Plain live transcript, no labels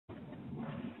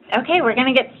Okay, we're going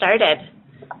to get started.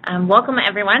 Welcome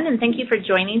everyone, and thank you for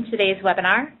joining today's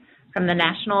webinar from the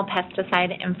National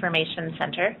Pesticide Information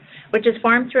Center, which is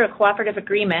formed through a cooperative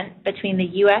agreement between the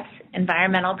U.S.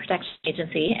 Environmental Protection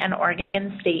Agency and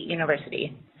Oregon State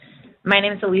University. My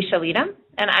name is Alicia Leadham,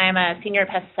 and I am a Senior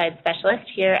Pesticide Specialist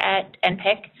here at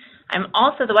NPIC. I'm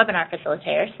also the webinar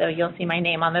facilitator, so you'll see my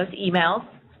name on those emails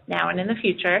now and in the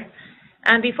future.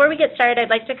 Before we get started, I'd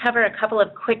like to cover a couple of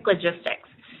quick logistics.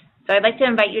 So I'd like to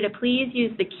invite you to please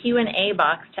use the Q&A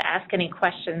box to ask any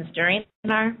questions during the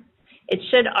webinar. It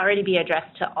should already be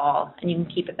addressed to all, and you can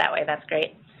keep it that way. That's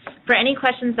great. For any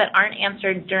questions that aren't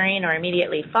answered during or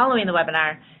immediately following the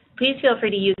webinar, please feel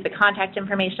free to use the contact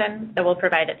information that we'll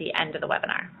provide at the end of the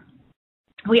webinar.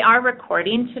 We are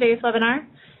recording today's webinar,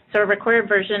 so a recorded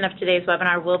version of today's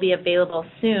webinar will be available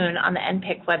soon on the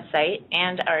NPIC website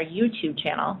and our YouTube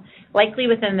channel, likely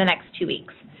within the next 2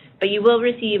 weeks. But you will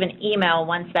receive an email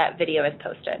once that video is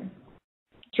posted.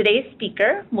 Today's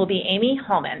speaker will be Amy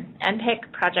Hallman,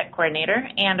 NPIC Project Coordinator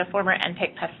and a former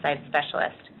NPIC Pesticide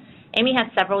Specialist. Amy has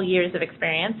several years of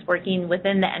experience working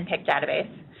within the NPIC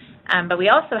database, but we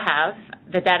also have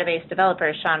the database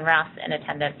developer, Sean Ross, in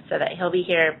attendance, so that he'll be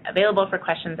here available for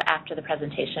questions after the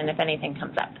presentation if anything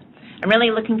comes up. I'm really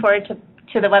looking forward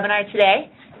to the webinar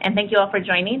today, and thank you all for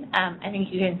joining. I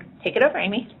think you can take it over,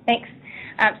 Amy. Thanks.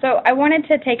 So I wanted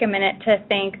to take a minute to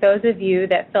thank those of you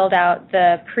that filled out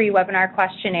the pre-webinar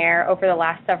questionnaire over the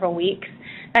last several weeks.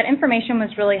 That information was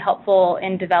really helpful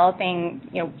in developing,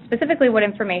 specifically what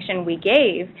information we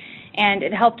gave, and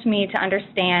it helped me to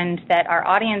understand that our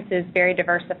audience is very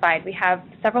diversified. We have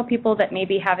several people that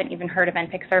maybe haven't even heard of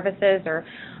NPIC services or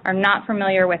are not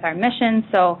familiar with our mission,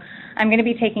 so I'm going to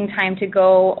be taking time to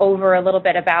go over a little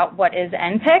bit about what is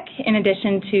NPIC, in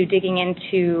addition to digging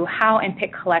into how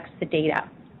NPIC collects the data.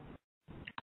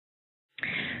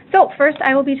 So first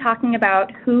I will be talking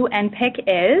about who NPIC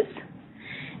is,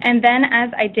 and then as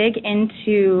I dig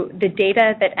into the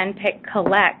data that NPIC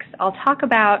collects, I'll talk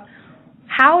about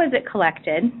how is it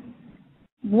collected,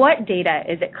 what data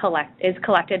is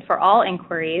collected for all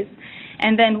inquiries,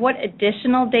 and then what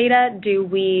additional data do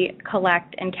we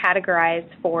collect and categorize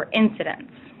for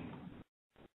incidents.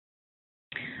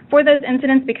 For those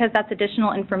incidents, because that's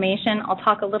additional information, I'll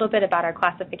talk a little bit about our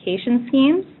classification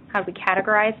schemes, how we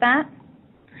categorize that.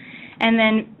 And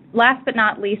then last but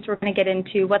not least, we're going to get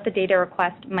into what the data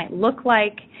request might look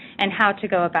like and how to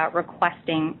go about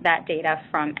requesting that data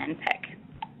from NPIC.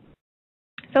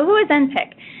 So who is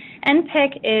NPIC?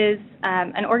 NPIC is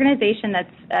an organization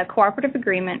that's a cooperative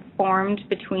agreement formed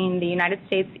between the United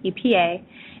States EPA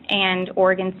and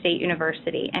Oregon State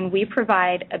University, and we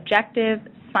provide objective,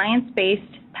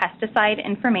 science-based pesticide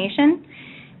information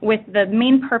with the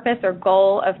main purpose or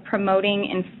goal of promoting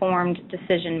informed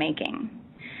decision-making.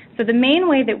 So the main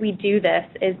way that we do this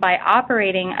is by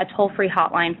operating a toll-free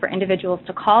hotline for individuals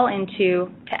to call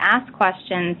into, to ask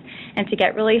questions, and to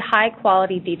get really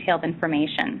high-quality, detailed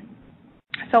information.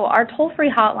 So our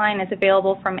toll-free hotline is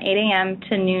available from 8 a.m.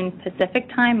 to noon Pacific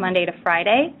time, Monday to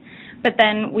Friday. But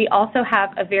then we also have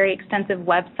a very extensive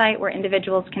website where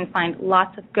individuals can find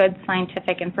lots of good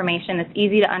scientific information that's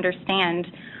easy to understand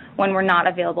when we're not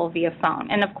available via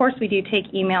phone. And of course, we do take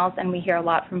emails, and we hear a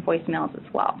lot from voicemails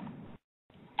as well.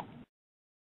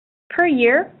 Per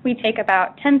year, we take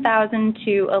about 10,000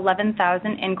 to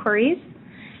 11,000 inquiries,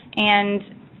 and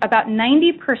about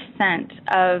 90%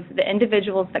 of the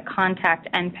individuals that contact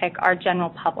NPIC are general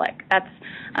public. That's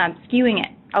skewing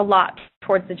it a lot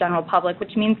towards the general public,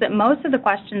 which means that most of the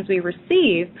questions we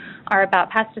receive are about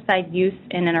pesticide use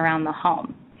in and around the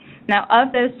home. Now,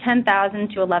 of those 10,000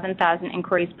 to 11,000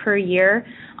 inquiries per year,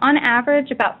 on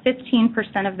average, about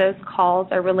 15% of those calls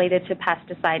are related to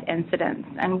pesticide incidents.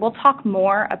 And we'll talk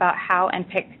more about how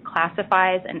NPIC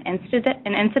classifies an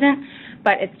incident,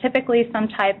 but it's typically some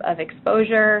type of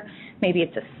exposure, maybe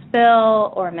it's a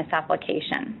spill or a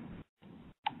misapplication.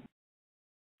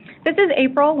 This is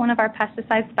April, one of our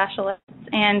pesticide specialists,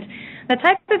 and the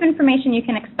type of information you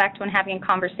can expect when having a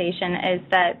conversation is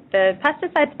that the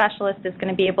pesticide specialist is going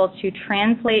to be able to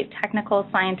translate technical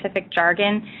scientific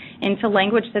jargon into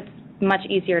language that's much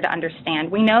easier to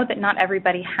understand. We know that not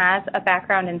everybody has a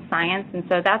background in science, and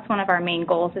so that's one of our main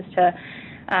goals, is to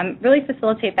really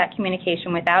facilitate that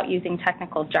communication without using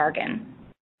technical jargon.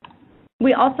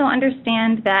 We also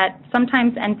understand that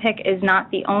sometimes NPIC is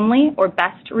not the only or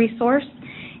best resource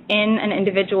in an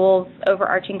individual's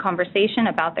overarching conversation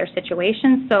about their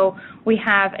situation. So we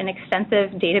have an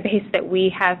extensive database that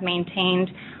we have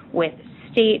maintained with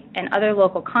state and other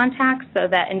local contacts so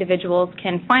that individuals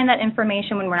can find that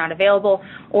information when we're not available,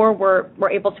 or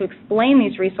we're able to explain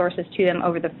these resources to them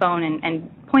over the phone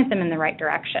and point them in the right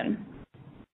direction.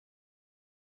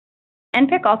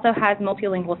 NPIC also has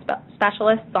multilingual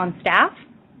specialists on staff,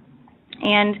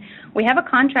 and we have a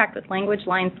contract with Language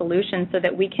Line Solutions so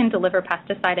that we can deliver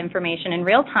pesticide information in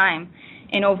real time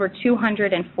in over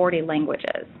 240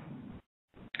 languages.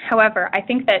 However, I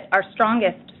think that our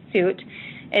strongest suit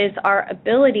is our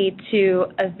ability to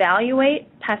evaluate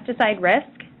pesticide risk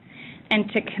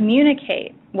and to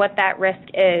communicate what that risk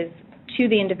is to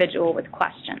the individual with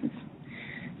questions.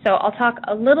 So I'll talk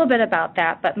a little bit about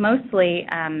that, but mostly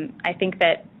I think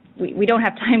that we don't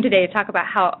have time today to talk about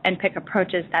how NPIC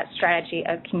approaches that strategy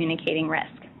of communicating risk.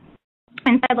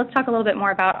 Instead, let's talk a little bit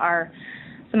more about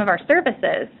some of our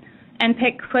services.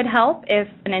 NPIC could help if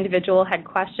an individual had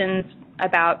questions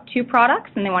about two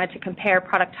products and they wanted to compare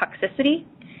product toxicity.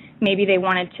 Maybe they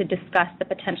wanted to discuss the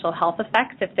potential health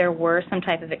effects if there were some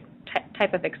type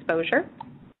of exposure.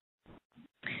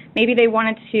 Maybe they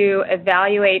wanted to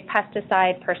evaluate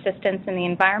pesticide persistence in the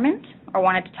environment or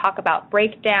wanted to talk about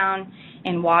breakdown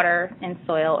in water, in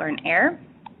soil, or in air.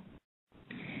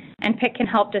 NPIC can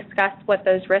help discuss what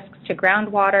those risks to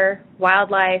groundwater,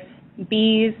 wildlife,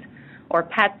 bees, or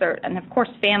pets, and of course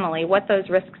family, what those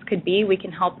risks could be. We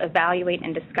can help evaluate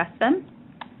and discuss them.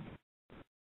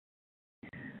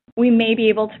 We may be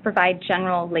able to provide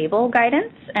general label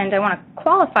guidance, and I want to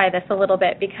qualify this a little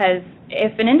bit because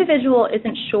if an individual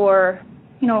isn't sure,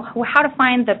 how to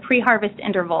find the pre-harvest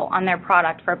interval on their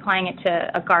product for applying it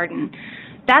to a garden,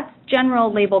 that's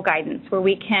general label guidance where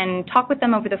we can talk with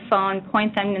them over the phone,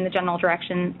 point them in the general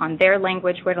direction on their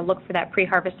language where to look for that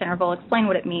pre-harvest interval, explain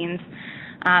what it means.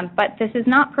 But this is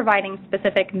not providing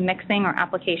specific mixing or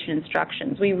application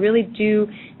instructions. We really do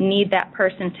need that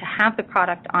person to have the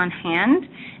product on hand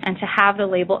and to have the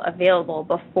label available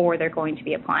before they're going to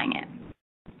be applying it.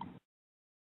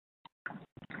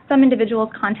 Some individuals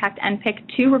contact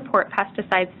NPIC to report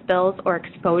pesticide spills or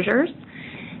exposures.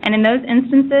 And in those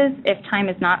instances, if time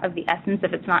is not of the essence,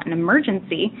 if it's not an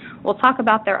emergency, we'll talk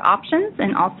about their options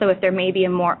and also if there may be a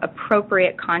more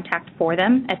appropriate contact for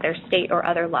them at their state or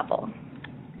other level.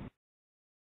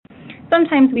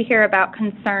 Sometimes we hear about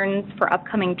concerns for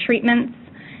upcoming treatments.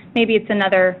 Maybe it's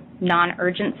another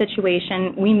non-urgent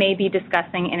situation. We may be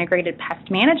discussing integrated pest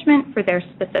management for their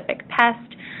specific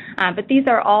pest, but these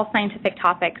are all scientific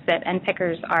topics that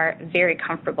NPICers are very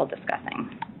comfortable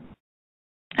discussing.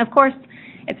 Of course,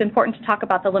 it's important to talk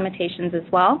about the limitations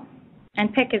as well.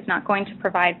 NPIC is not going to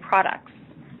provide products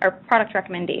or product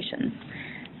recommendations.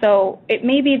 So it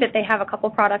may be that they have a couple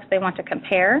products they want to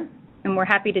compare, and we're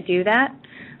happy to do that.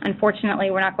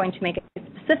 Unfortunately, we're not going to make a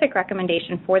specific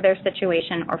recommendation for their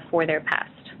situation or for their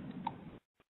pest.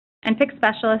 NPIC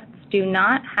specialists do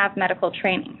not have medical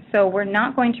training, so we're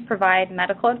not going to provide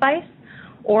medical advice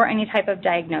or any type of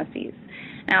diagnoses.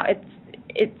 Now,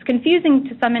 it's confusing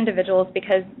to some individuals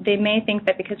because they may think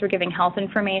that because we're giving health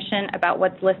information about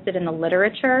what's listed in the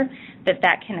literature,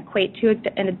 that can equate to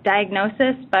a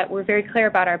diagnosis, but we're very clear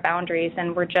about our boundaries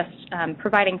and we're just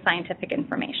providing scientific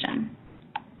information.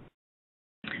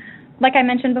 Like I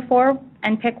mentioned before,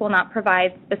 NPIC will not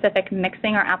provide specific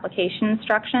mixing or application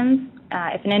instructions.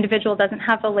 If an individual doesn't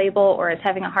have the label or is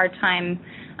having a hard time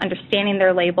understanding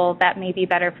their label, that may be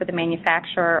better for the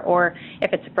manufacturer, or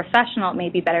if it's a professional, it may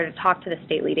be better to talk to the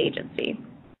state lead agency.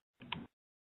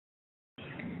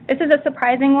 This is a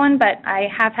surprising one, but I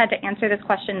have had to answer this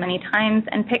question many times.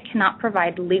 NPIC cannot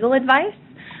provide legal advice,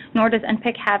 nor does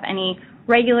NPIC have any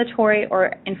regulatory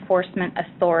or enforcement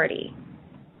authority.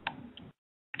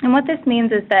 And what this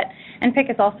means is that NPIC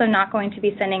is also not going to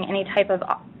be sending any type of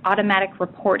automatic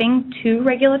reporting to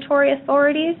regulatory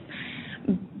authorities.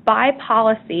 By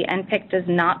policy, NPIC does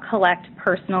not collect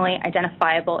personally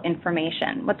identifiable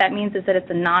information. What that means is that it's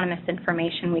anonymous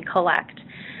information we collect.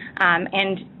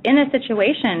 And in a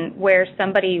situation where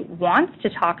somebody wants to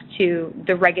talk to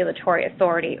the regulatory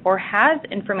authority or has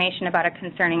information about a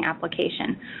concerning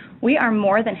application, we are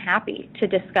more than happy to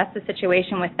discuss the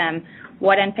situation with them,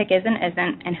 what NPIC is and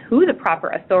isn't, and who the proper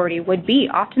authority would be,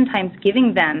 oftentimes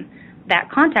giving them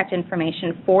that contact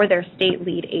information for their state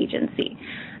lead agency.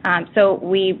 So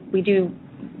we do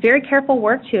very careful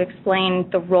work to explain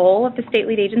the role of the state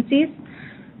lead agencies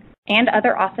and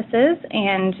other offices,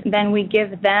 and then we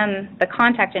give them the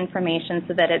contact information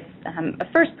so that it's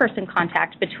a first-person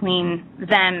contact between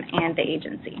them and the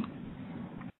agency.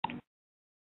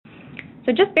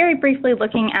 So just very briefly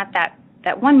looking at that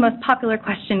one most popular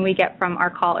question we get from our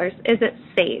callers, is it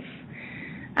safe?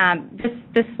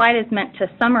 This slide is meant to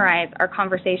summarize our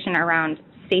conversation around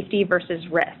safety versus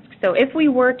risk. So if we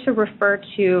were to refer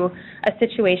to a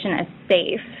situation as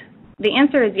safe, the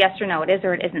answer is yes or no, it is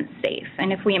or it isn't safe.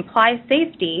 And if we imply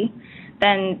safety,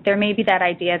 then there may be that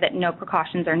idea that no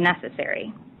precautions are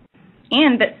necessary,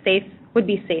 and that safe would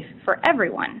be safe for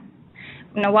everyone.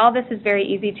 Now, while this is very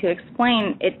easy to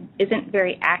explain, it isn't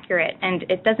very accurate, and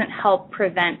it doesn't help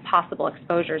prevent possible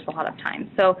exposures a lot of times.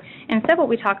 So instead what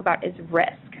we talk about is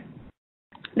risk.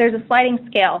 There's a sliding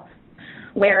scale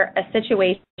where a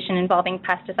situation involving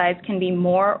pesticides can be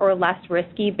more or less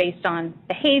risky based on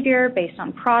behavior, based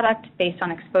on product, based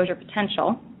on exposure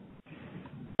potential.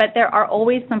 But there are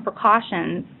always some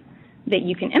precautions that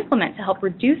you can implement to help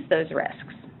reduce those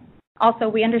risks. Also,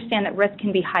 we understand that risk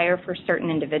can be higher for certain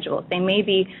individuals. They may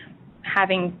be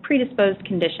having predisposed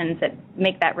conditions that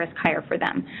make that risk higher for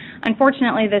them.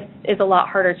 Unfortunately, this is a lot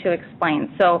harder to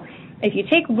explain. So if you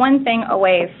take one thing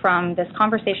away from this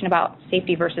conversation about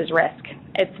safety versus risk,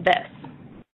 it's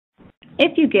this.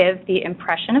 If you give the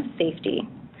impression of safety,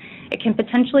 it can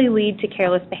potentially lead to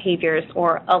careless behaviors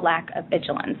or a lack of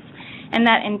vigilance, and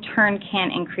that in turn can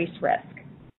increase risk.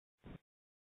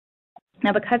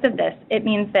 Now, because of this, it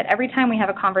means that every time we have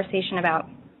a conversation about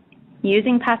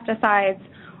using pesticides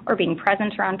or being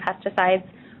present around pesticides,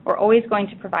 we're always going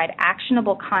to provide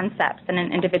actionable concepts that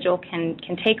an individual can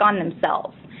take on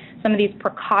themselves, some of these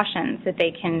precautions that they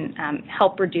can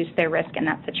help reduce their risk in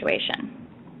that situation.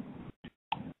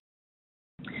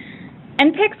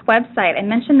 NPIC's website, I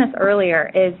mentioned this earlier,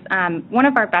 is one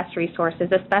of our best resources,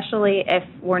 especially if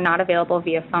we're not available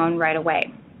via phone right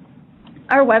away.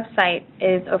 Our website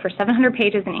is over 700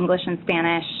 pages in English and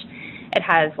Spanish. It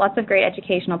has lots of great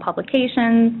educational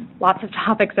publications. Lots of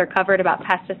topics are covered about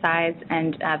pesticides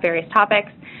and various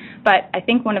topics. But I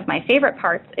think one of my favorite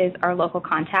parts is our local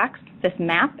contacts, this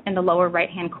map in the lower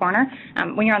right-hand corner.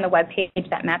 When you're on the web page,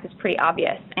 that map is pretty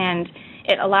obvious. And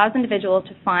it allows individuals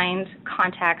to find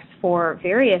contacts for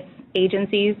various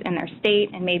agencies in their state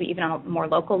and maybe even on a more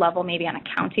local level, maybe on a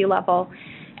county level.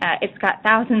 It's got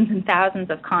thousands and thousands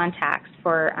of contacts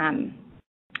for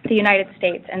the United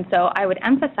States, and so I would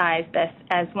emphasize this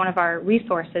as one of our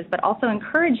resources, but also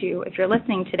encourage you, if you're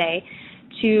listening today,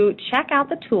 to check out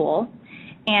the tool,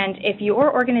 and if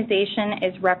your organization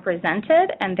is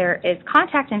represented and there is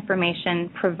contact information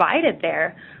provided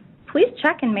there, please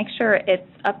check and make sure it's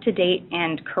up to date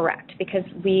and correct, because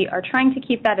we are trying to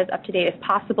keep that as up to date as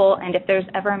possible, and if there's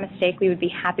ever a mistake, we would be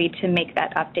happy to make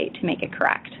that update to make it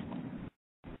correct.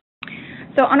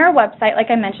 So on our website, like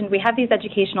I mentioned, we have these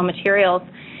educational materials,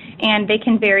 and they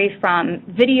can vary from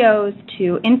videos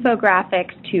to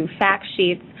infographics to fact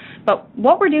sheets. But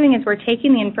what we're doing is we're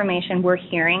taking the information we're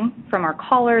hearing from our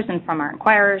callers and from our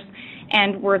inquirers,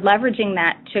 and we're leveraging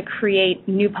that to create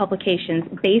new publications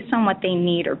based on what they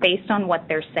need or based on what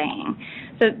they're saying.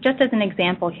 So just as an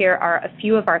example, here are a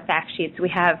few of our fact sheets. We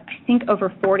have, I think,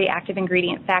 over 40 active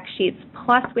ingredient fact sheets,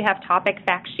 plus we have topic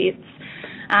fact sheets.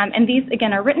 And these,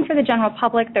 again, are written for the general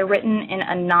public. They're written in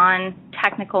a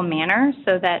non-technical manner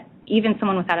so that even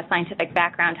someone without a scientific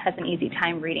background has an easy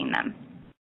time reading them.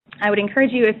 I would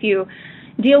encourage you, if you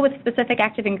deal with specific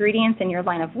active ingredients in your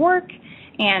line of work,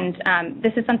 and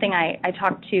this is something I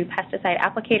talk to pesticide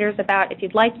applicators about, if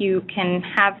you'd like, you can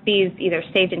have these either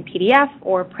saved in PDF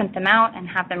or print them out and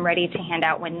have them ready to hand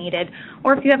out when needed,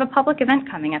 or if you have a public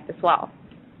event coming up as well.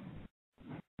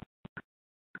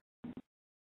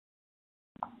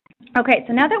 Okay,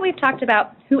 so now that we've talked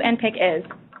about who NPIC is,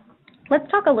 let's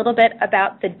talk a little bit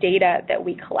about the data that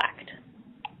we collect.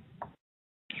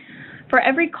 For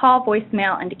every call,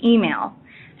 voicemail, and email,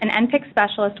 an NPIC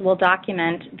specialist will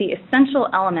document the essential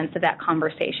elements of that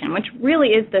conversation, which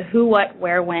really is the who, what,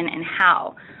 where, when, and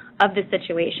how of the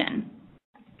situation.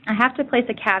 I have to place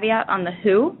a caveat on the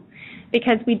who,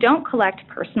 because we don't collect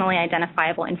personally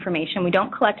identifiable information. We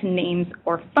don't collect names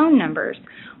or phone numbers.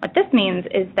 What this means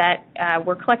is that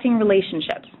we're collecting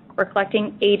relationships. We're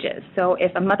collecting ages. So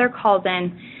if a mother calls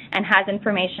in and has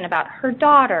information about her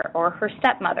daughter or her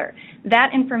stepmother, that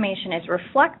information is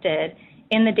reflected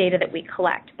in the data that we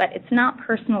collect, but it's not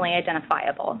personally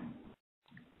identifiable.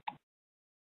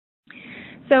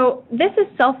 So this is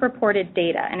self-reported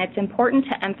data, and it's important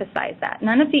to emphasize that.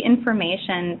 None of the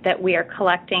information that we are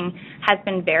collecting has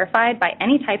been verified by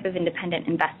any type of independent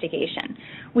investigation.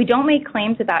 We don't make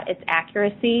claims about its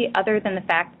accuracy other than the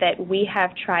fact that we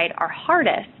have tried our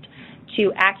hardest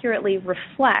to accurately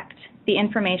reflect the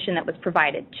information that was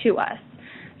provided to us.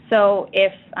 So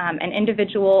if an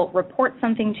individual reports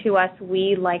something to us,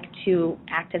 we like to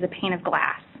act as a pane of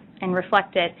glass and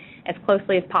reflect it as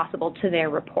closely as possible to their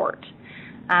report.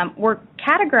 We're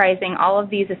categorizing all of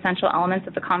these essential elements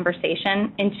of the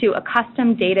conversation into a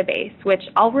custom database, which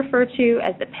I'll refer to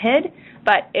as the PID,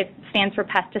 but it stands for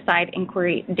Pesticide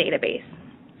Inquiry Database.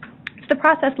 So the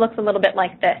process looks a little bit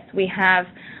like this. We have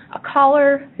a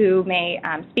caller who may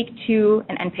speak to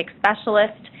an NPIC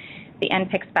specialist. the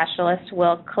NPIC specialist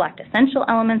will collect essential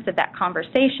elements of that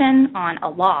conversation on a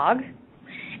log,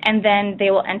 and then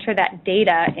they will enter that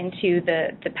data into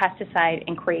the pesticide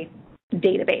inquiry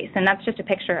database. And that's just a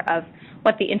picture of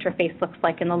what the interface looks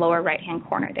like in the lower right-hand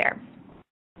corner there.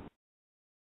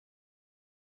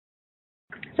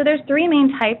 So there's three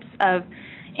main types of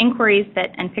inquiries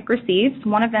that NPIC receives.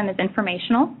 One of them is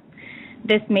informational.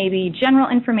 This may be general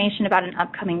information about an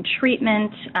upcoming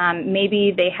treatment.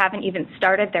 Maybe they haven't even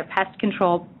started their pest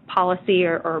control policy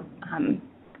or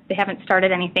they haven't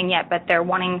started anything yet, but they're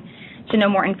wanting to know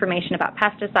more information about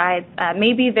pesticides.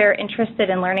 Maybe they're interested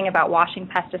in learning about washing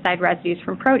pesticide residues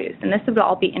from produce, and this would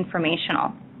all be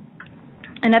informational.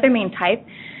 Another main type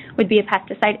would be a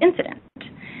pesticide incident.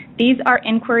 These are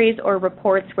inquiries or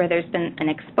reports where there's been an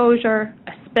exposure,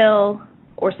 a spill,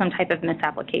 or some type of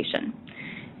misapplication.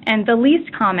 And the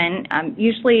least common,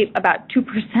 usually about 2%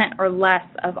 or less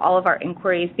of all of our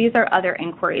inquiries, these are other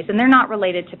inquiries, and they're not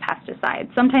related to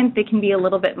pesticides. Sometimes they can be a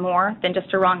little bit more than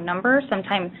just a wrong number.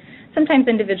 Sometimes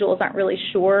individuals aren't really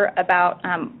sure about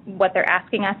what they're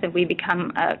asking us if we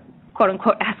become a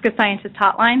quote-unquote Ask a Scientist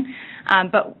hotline,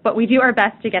 but we do our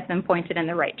best to get them pointed in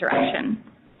the right direction.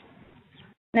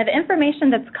 Now, the information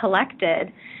that's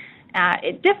collected,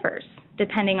 it differs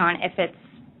depending on if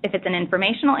it's an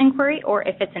informational inquiry or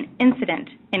if it's an incident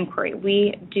inquiry.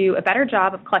 We do a better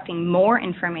job of collecting more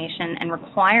information and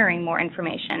requiring more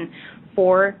information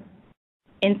for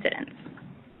incidents.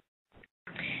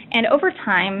 And over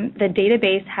time, the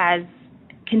database has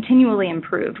continually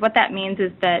improved. What that means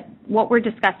is that what we're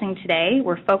discussing today,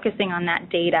 we're focusing on that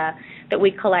data that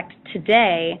we collect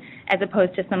today as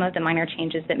opposed to some of the minor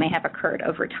changes that may have occurred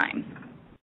over time.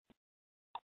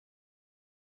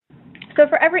 So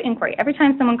for every inquiry, every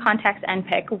time someone contacts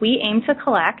NPIC, we aim to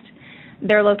collect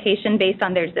their location based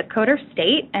on their zip code or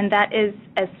state, and that is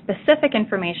as specific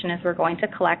information as we're going to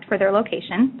collect for their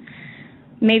location.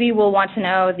 Maybe we'll want to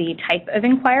know the type of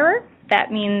inquirer.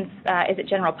 That means, is it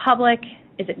general public?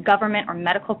 Is it government or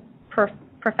medical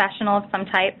professional of some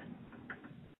type?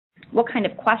 What kind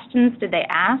of questions did they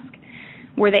ask?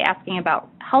 Were they asking about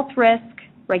health risk,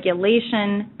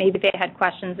 regulation? Maybe they had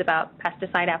questions about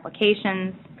pesticide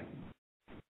applications.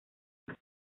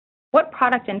 What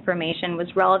product information was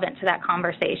relevant to that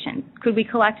conversation? Could we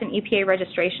collect an EPA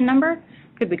registration number?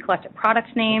 Could we collect a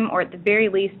product name, or at the very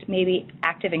least, maybe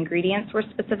active ingredients were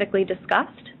specifically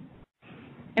discussed?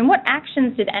 And what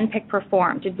actions did NPIC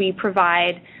perform? Did we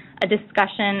provide a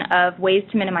discussion of ways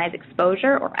to minimize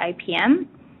exposure, or IPM?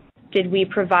 Did we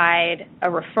provide a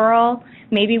referral?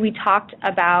 Maybe we talked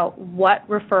about what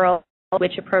referral,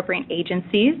 which appropriate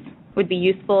agencies would be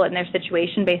useful in their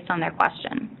situation based on their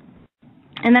question.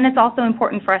 And then it's also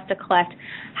important for us to collect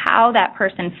how that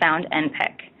person found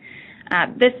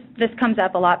NPIC. This comes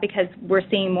up a lot because we're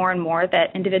seeing more and more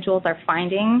that individuals are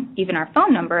finding even our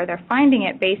phone number. They're finding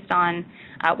it based on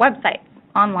websites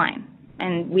online,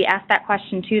 and we ask that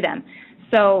question to them.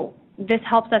 So this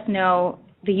helps us know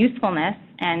the usefulness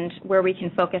and where we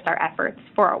can focus our efforts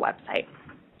for our website.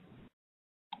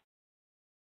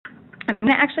 I'm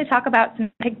going to actually talk about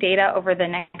some NPIC data over the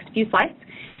next few slides.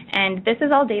 And this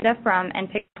is all data from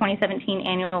NPIC 2017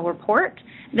 annual report.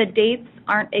 The dates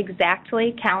aren't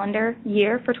exactly calendar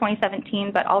year for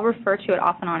 2017, but I'll refer to it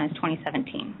off and on as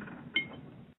 2017.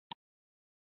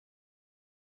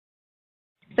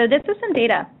 So this is some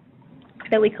data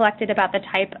that we collected about the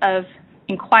type of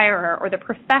inquirer or the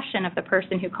profession of the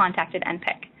person who contacted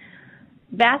NPIC.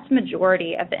 Vast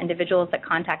majority of the individuals that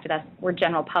contacted us were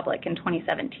general public in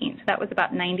 2017, so that was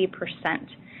about 90%.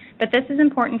 But this is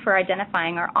important for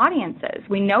identifying our audiences.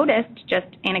 We noticed, just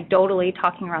anecdotally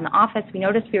talking around the office, we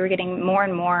noticed we were getting more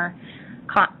and more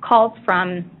calls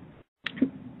from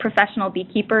professional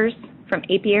beekeepers, from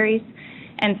apiaries.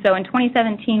 And so in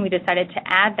 2017, we decided to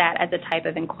add that as a type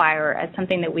of inquirer, as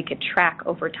something that we could track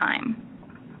over time.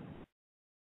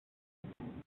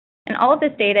 And all of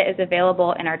this data is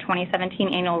available in our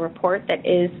 2017 annual report that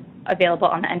is available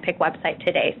on the NPIC website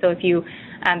today. So if you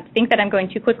think that I'm going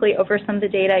too quickly over some of the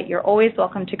data, you're always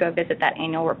welcome to go visit that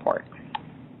annual report.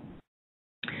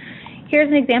 Here's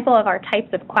an example of our types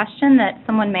of question that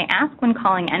someone may ask when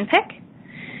calling NPIC.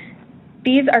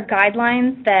 These are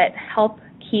guidelines that help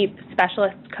keep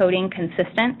specialist coding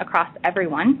consistent across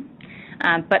everyone.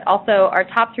 But also our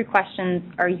top three questions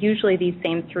are usually these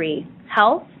same three: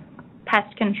 health,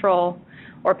 pest control,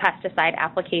 or pesticide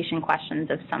application questions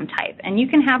of some type. And you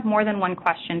can have more than one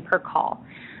question per call.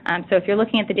 So if you're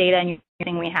looking at the data and you're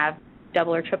saying we have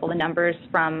double or triple the numbers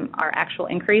from our actual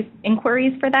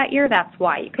inquiries for that year, that's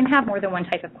why. You can have more than one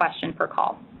type of question per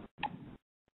call.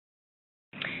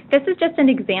 This is just an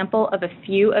example of a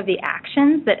few of the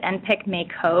actions that NPIC may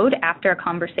code after a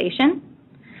conversation.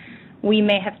 We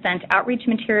may have sent outreach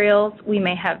materials. We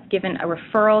may have given a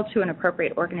referral to an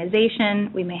appropriate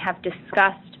organization. We may have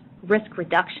discussed risk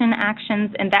reduction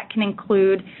actions, and that can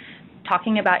include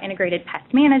talking about integrated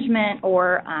pest management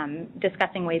or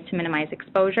discussing ways to minimize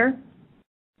exposure.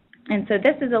 And so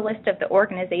this is a list of the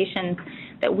organizations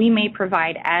that we may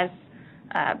provide as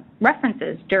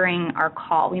references during our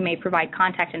call. We may provide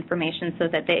contact information so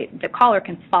that the caller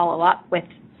can follow up with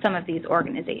some of these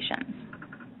organizations.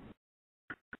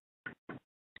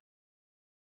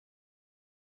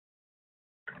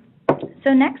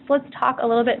 So next, let's talk a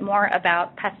little bit more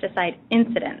about pesticide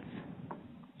incidents.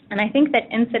 And I think that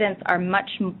incidents are much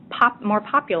more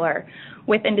popular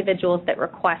with individuals that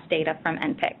request data from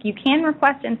NPIC. You can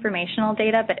request informational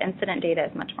data, but incident data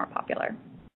is much more popular.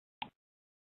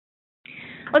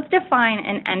 Let's define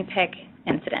an NPIC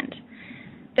incident.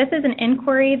 This is an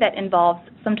inquiry that involves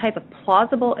some type of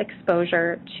plausible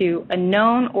exposure to a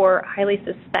known or highly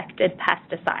suspected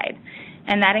pesticide,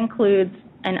 and that includes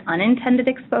an unintended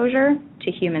exposure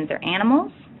to humans or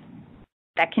animals.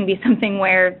 That can be something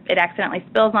where it accidentally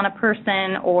spills on a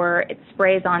person or it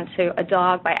sprays onto a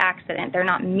dog by accident. They're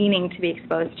not meaning to be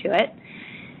exposed to it.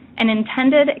 An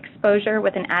intended exposure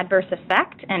with an adverse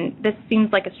effect, and this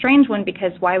seems like a strange one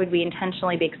because why would we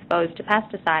intentionally be exposed to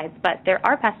pesticides? But there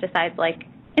are pesticides like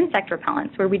insect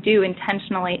repellents where we do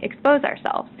intentionally expose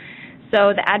ourselves.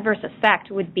 So the adverse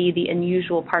effect would be the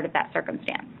unusual part of that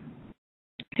circumstance.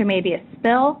 There may be a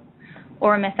spill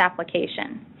or a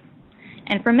misapplication.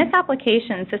 And for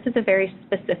misapplications, this is a very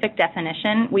specific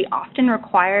definition. We often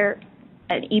require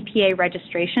an EPA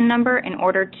registration number in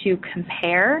order to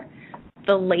compare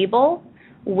the label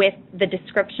with the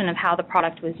description of how the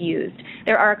product was used.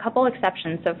 There are a couple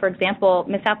exceptions. So for example,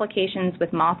 misapplications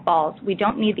with mothballs, we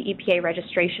don't need the EPA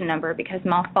registration number because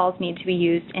mothballs need to be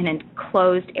used in a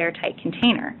closed airtight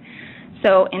container.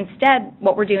 So instead,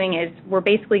 what we're doing is we're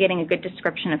basically getting a good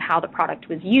description of how the product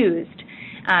was used,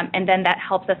 and then that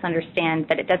helps us understand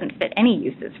that it doesn't fit any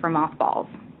uses for mothballs.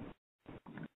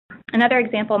 Another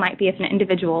example might be if an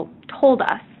individual told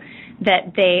us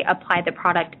that they applied the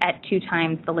product at 2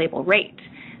 times the label rate.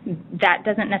 That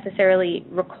doesn't necessarily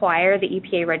require the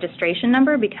EPA registration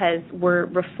number because we're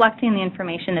reflecting the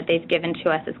information that they've given to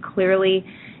us as clearly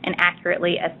and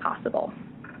accurately as possible.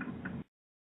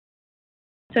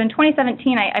 So in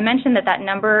 2017, I mentioned that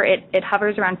number, it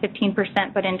hovers around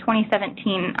 15%, but in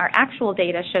 2017, our actual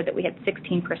data showed that we had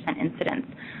 16% incidence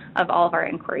of all of our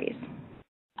inquiries.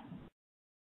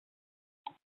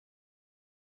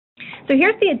 So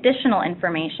here's the additional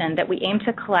information that we aim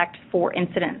to collect for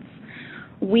incidents.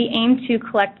 We aim to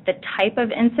collect the type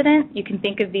of incident. You can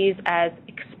think of these as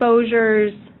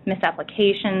exposures,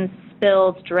 misapplications,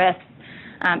 spills, drifts.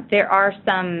 There are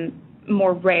some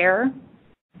more rare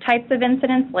types of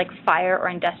incidents like fire or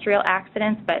industrial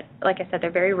accidents, but like I said, they're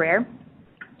very rare.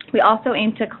 We also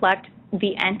aim to collect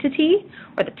the entity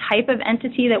or the type of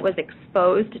entity that was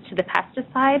exposed to the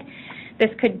pesticide. This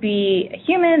could be a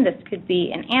human, this could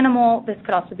be an animal, this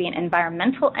could also be an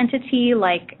environmental entity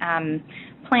like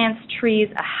plants, trees,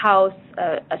 a house,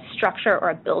 a structure,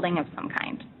 or a building of some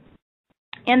kind.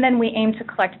 And then we aim to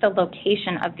collect the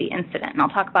location of the incident, and I'll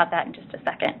talk about that in just a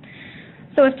second.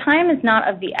 So if time is not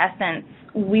of the essence,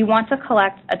 we want to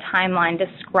collect a timeline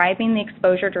describing the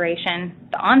exposure duration,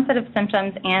 the onset of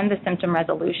symptoms, and the symptom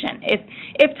resolution.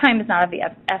 If time is not of the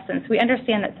essence, we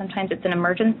understand that sometimes it's an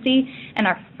emergency, and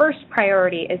our first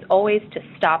priority is always to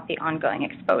stop the ongoing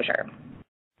exposure.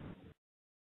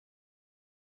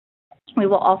 We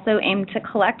will also aim to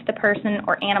collect the person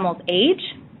or animal's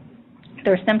age,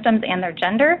 their symptoms, and their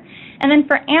gender. And then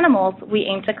for animals, we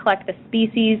aim to collect the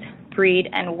species, breed,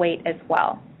 and weight as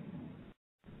well.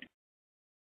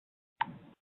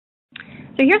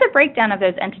 So here's a breakdown of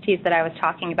those entities that I was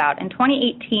talking about. In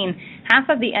 2018, half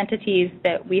of the entities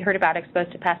that we heard about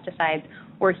exposed to pesticides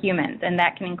were humans, and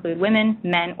that can include women,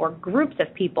 men, or groups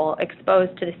of people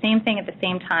exposed to the same thing at the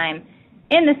same time,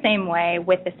 in the same way,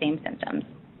 with the same symptoms.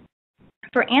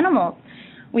 For animals,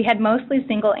 we had mostly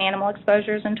single animal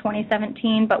exposures in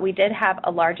 2017, but we did have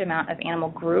a large amount of animal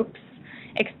groups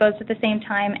exposed at the same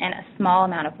time and a small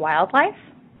amount of wildlife.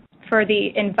 For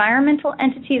the environmental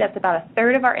entity, that's about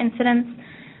 1/3 of our incidents.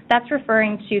 That's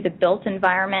referring to the built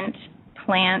environment,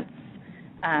 plants,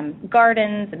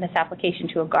 gardens, a misapplication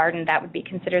to a garden, that would be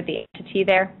considered the entity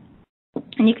there.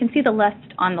 And you can see the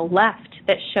list on the left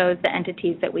that shows the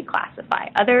entities that we classify.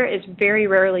 Other is very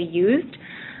rarely used.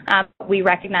 We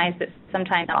recognize that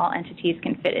sometimes not all entities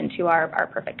can fit into our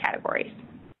perfect categories.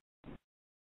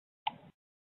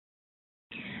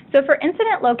 So for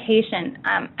incident location,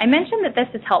 I mentioned that this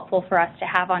is helpful for us to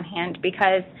have on hand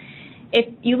because if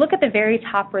you look at the very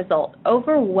top result,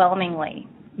 overwhelmingly,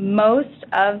 most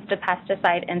of the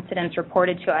pesticide incidents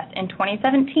reported to us in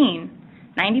 2017,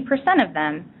 90% of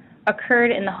them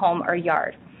occurred in the home or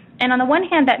yard. And on the one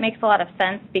hand, that makes a lot of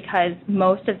sense because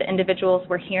most of the individuals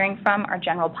we're hearing from are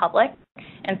general public,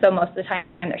 and so most of the time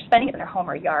they're spending it in their home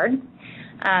or yard.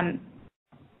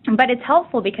 But it's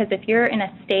helpful because if you're in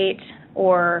a state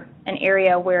or an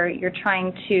area where you're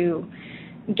trying to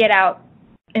get out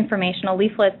informational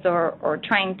leaflets or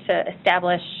trying to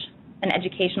establish an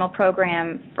educational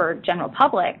program for general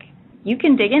public, you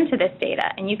can dig into this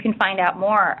data and you can find out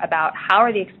more about how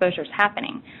are the exposures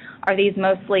happening. Are these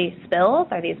mostly spills?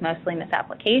 Are these mostly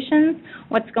misapplications?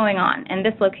 What's going on? And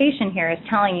this location here is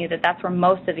telling you that that's where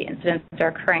most of the incidents are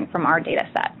occurring from our data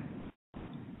set.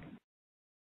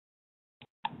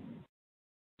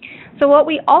 So what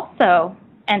we also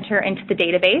enter into the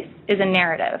database is a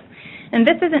narrative. And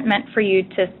this isn't meant for you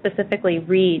to specifically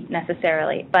read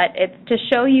necessarily, but it's to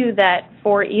show you that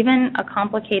for even a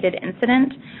complicated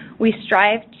incident, we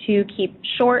strive to keep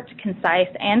short, concise,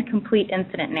 and complete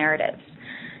incident narratives.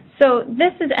 So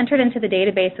this is entered into the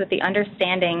database with the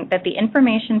understanding that the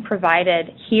information provided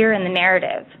here in the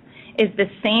narrative is the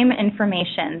same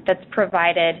information that's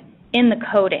provided in the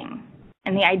coding.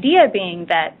 And the idea being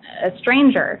that a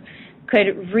stranger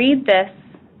could read this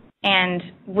and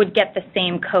would get the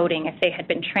same coding if they had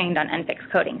been trained on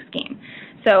NPIC's coding scheme.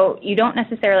 So you don't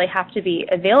necessarily have to be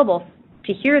available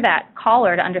to hear that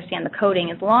caller to understand the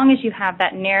coding as long as you have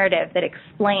that narrative that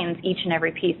explains each and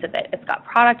every piece of it. It's got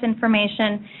product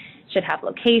information, should have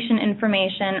location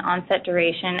information, onset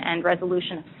duration, and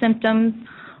resolution of symptoms.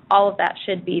 All of that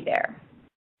should be there.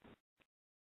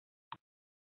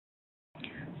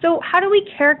 So how do we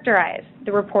characterize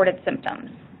the reported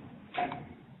symptoms?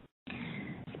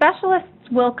 Specialists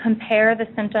will compare the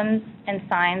symptoms and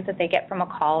signs that they get from a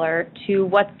caller to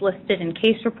what's listed in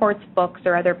case reports, books,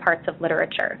 or other parts of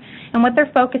literature. And what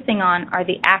they're focusing on are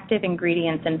the active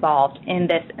ingredients involved in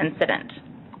this incident.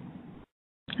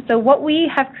 So what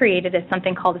we have created is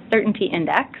something called a certainty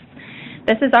index.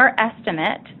 This is our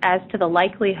estimate as to the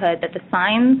likelihood that the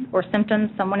signs or symptoms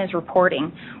someone is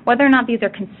reporting, whether or not these are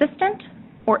consistent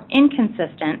or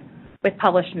inconsistent with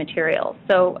published materials.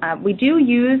 So we do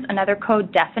use another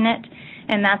code, definite,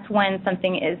 and that's when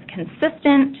something is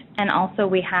consistent and also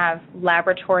we have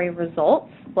laboratory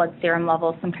results, blood serum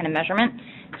levels, some kind of measurement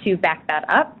to back that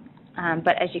up.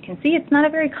 But as you can see, it's not a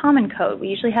very common code. We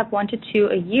usually have 1 to 2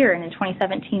 a year, and in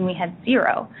 2017 we had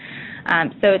 0.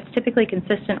 So it's typically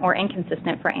consistent or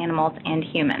inconsistent for animals and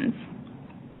humans.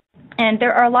 And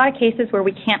there are a lot of cases where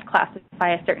we can't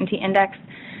classify a certainty index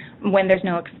when there's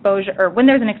no exposure, or when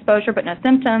there's an exposure but no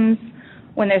symptoms,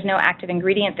 when there's no active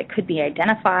ingredient that could be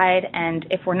identified, and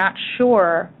if we're not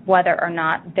sure whether or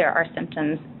not there are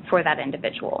symptoms for that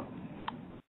individual.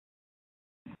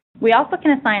 We also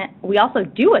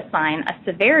do assign a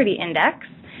severity index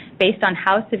based on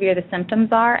how severe the symptoms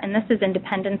are, and this is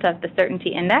independent of the certainty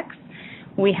index.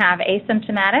 We have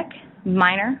asymptomatic,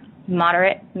 minor,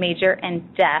 moderate, major, and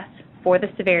death for the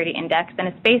severity index, and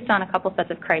it's based on a couple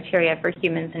sets of criteria for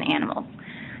humans and animals.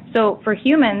 So for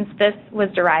humans, this was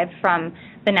derived from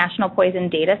the National Poison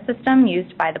Data System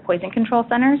used by the Poison Control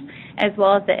Centers, as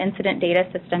well as the Incident Data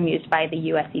System used by the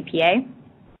US EPA.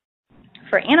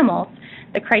 For animals,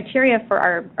 the criteria for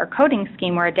our coding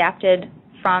scheme were adapted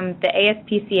from the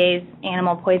ASPCA's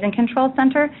Animal Poison Control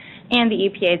Center and the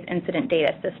EPA's Incident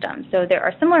Data System. So there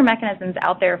are similar mechanisms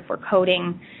out there for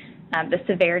coding the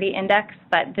severity index,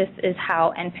 but this is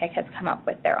how NPIC has come up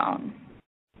with their own.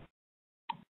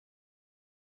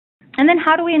 And then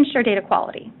how do we ensure data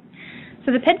quality?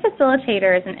 So the PID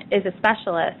facilitator is a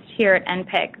specialist here at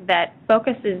NPIC that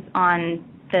focuses on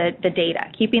the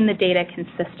data, keeping the data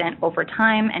consistent over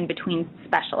time and between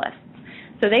specialists.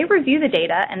 So they review the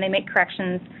data and they make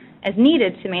corrections as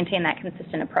needed to maintain that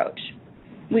consistent approach.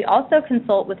 We also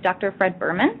consult with Dr. Fred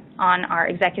Berman on our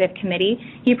executive committee.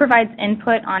 He provides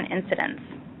input on incidents.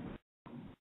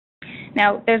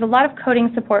 Now, there's a lot of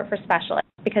coding support for specialists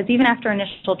because even after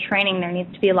initial training, there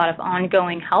needs to be a lot of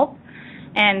ongoing help.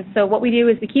 And so what we do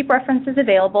is we keep references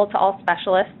available to all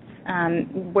specialists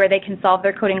where they can solve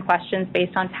their coding questions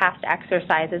based on past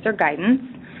exercises or guidance.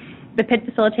 The PID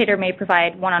facilitator may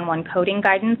provide one-on-one coding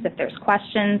guidance if there's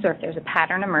questions or if there's a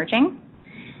pattern emerging.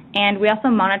 And we also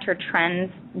monitor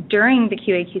trends during the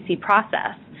QA/QC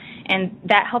process. And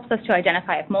that helps us to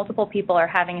identify if multiple people are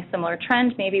having a similar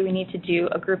trend, maybe we need to do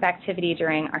a group activity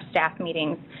during our staff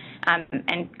meetings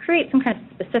and create some kind of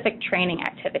specific training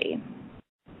activity.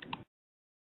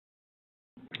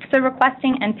 So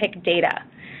requesting NPIC data.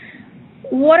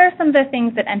 what are some of the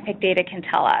things that NPIC data can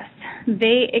tell us?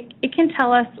 It can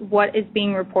tell us what is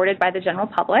being reported by the general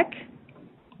public.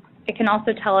 It can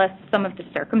also tell us some of the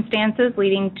circumstances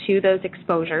leading to those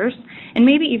exposures, and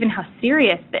maybe even how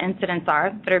serious the incidents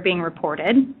are that are being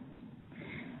reported.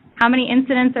 How many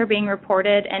incidents are being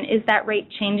reported, and is that rate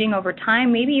changing over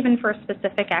time, maybe even for a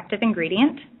specific active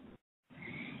ingredient?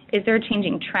 Is there a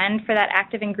changing trend for that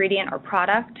active ingredient or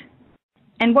product?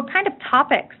 And what kind of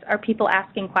topics are people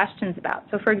asking questions about?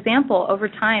 So for example, over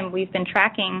time, we've been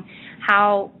tracking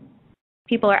how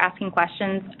people are asking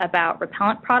questions about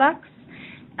repellent products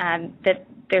that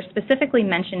they're specifically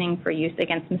mentioning for use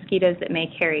against mosquitoes that may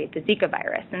carry the Zika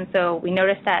virus. And so we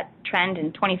noticed that trend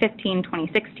in 2015,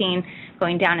 2016,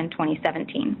 going down in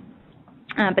 2017.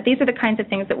 But these are the kinds of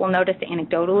things that we'll notice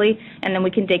anecdotally, and then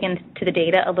we can dig into the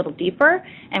data a little deeper,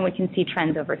 and we can see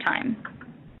trends over time.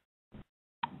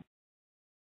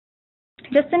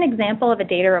 Just an example of a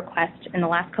data request in the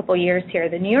last couple years here,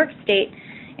 the New York State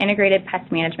Integrated Pest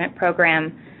Management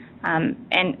Program,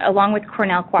 and along with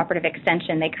Cornell Cooperative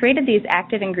Extension, they created these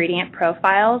active ingredient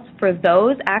profiles for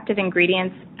those active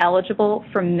ingredients eligible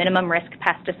for minimum risk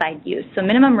pesticide use. So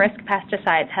minimum risk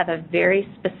pesticides have a very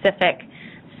specific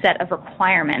set of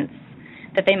requirements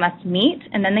that they must meet,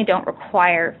 and then they don't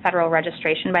require federal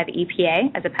registration by the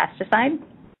EPA as a pesticide.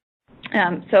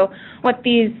 So what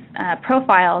these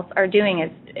profiles are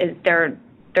doing is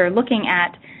they're looking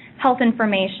at health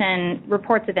information,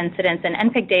 reports of incidents, and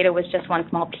NPIC data was just one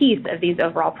small piece of these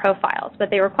overall profiles.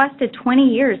 But they requested 20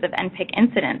 years of NPIC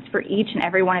incidents for each and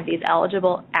every one of these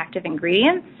eligible active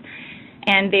ingredients.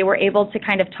 And they were able to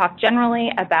kind of talk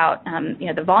generally about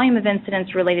the volume of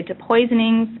incidents related to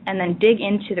poisonings, and then dig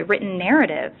into the written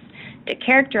narratives that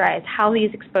characterize how these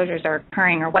exposures are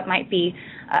occurring or what might be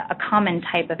a common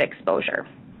type of exposure.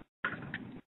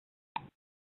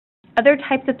 Other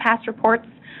types of past reports,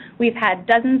 we've had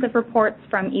dozens of reports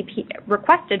from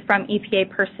requested from EPA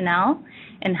personnel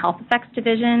in the Health Effects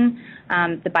Division,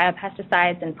 the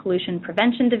Biopesticides and Pollution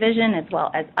Prevention Division, as well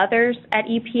as others at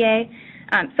EPA.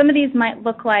 Some of these might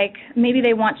look like maybe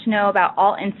they want to know about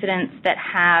all incidents that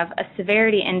have a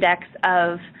severity index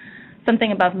of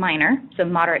something above minor, so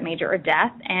moderate, major, or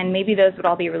death, and maybe those would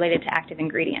all be related to active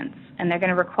ingredients, and they're going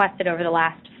to request it over the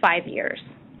last 5 years.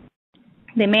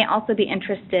 They may also be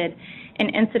interested in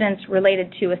incidents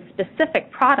related to a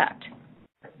specific product,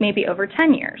 maybe over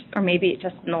 10 years, or maybe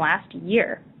just in the last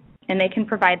year, and they can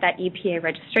provide that EPA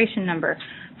registration number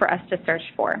for us to search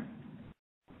for.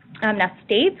 Now,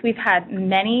 states, we've had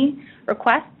many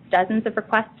requests, dozens of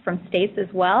requests from states as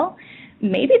well.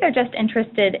 Maybe they're just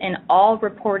interested in all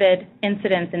reported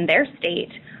incidents in their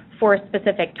state for a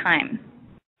specific time.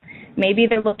 Maybe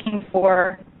they're looking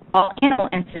for all animal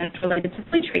incidents related to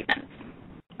flea treatments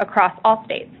across all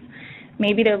states.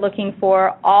 Maybe they're looking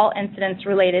for all incidents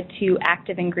related to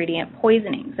active ingredient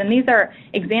poisonings. And these are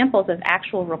examples of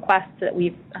actual requests that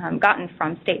we've gotten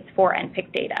from states for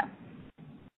NPIC data.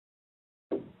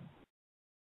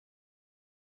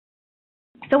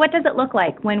 So what does it look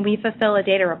like when we fulfill a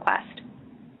data request?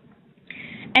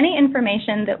 Any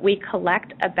information that we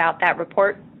collect about that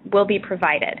report will be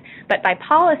provided, but by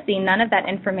policy, none of that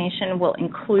information will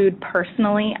include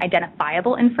personally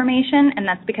identifiable information, and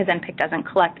that's because NPIC doesn't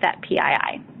collect that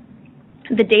PII.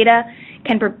 The data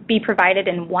can be provided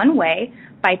in one way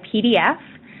by PDF,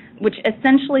 which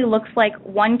essentially looks like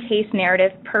one case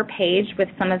narrative per page with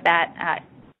some of that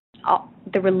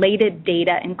the related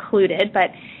data included, but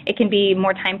it can be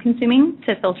more time-consuming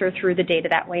to filter through the data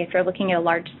that way if you're looking at a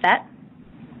large set.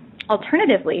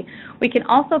 Alternatively, we can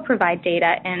also provide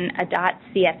data in a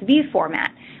 .csv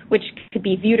format, which could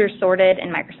be viewed or sorted in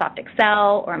Microsoft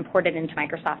Excel or imported into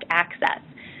Microsoft Access.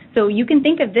 So you can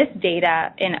think of this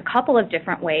data in a couple of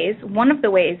different ways. One of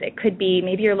the ways it could be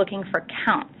maybe you're looking for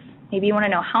counts. Maybe you want to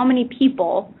know how many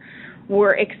people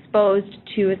were exposed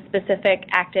to a specific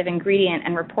active ingredient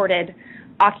and reported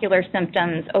ocular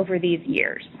symptoms over these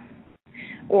years,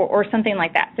 or something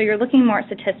like that. So you're looking more at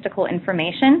statistical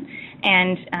information,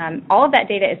 and all of that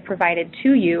data is provided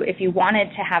to you. If you wanted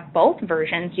to have both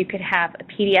versions, you could have a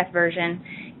PDF version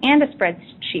and a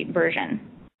spreadsheet version.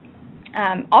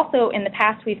 Also, in the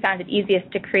past, we found it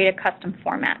easiest to create a custom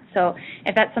format. So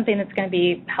if that's something that's going to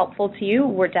be helpful to you,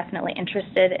 we're definitely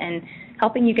interested in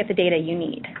helping you get the data you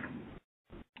need.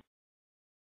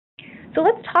 So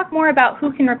let's talk more about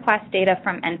who can request data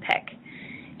from NPIC.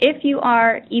 If you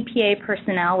are EPA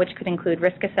personnel, which could include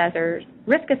risk assessors,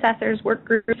 work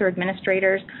groups, or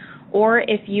administrators, or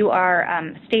if you are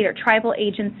a state or tribal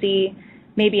agency,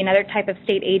 maybe another type of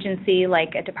state agency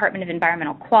like a Department of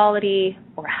Environmental Quality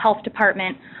or a health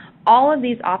department, all of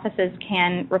these offices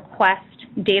can request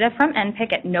data from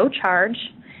NPIC at no charge,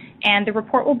 and the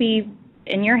report will be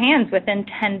in your hands within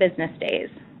 10 business days.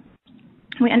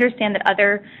 We understand that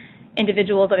other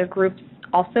individuals, other groups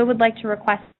also would like to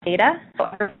request data.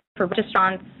 For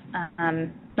registrants,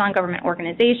 non-government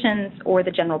organizations, or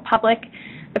the general public,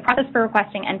 the process for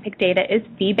requesting NPIC data is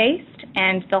fee-based,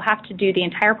 and they'll have to do the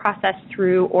entire process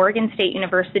through Oregon State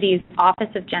University's Office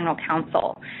of General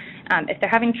Counsel. If they're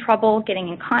having trouble getting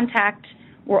in contact,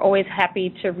 we're always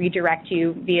happy to redirect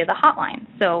you via the hotline.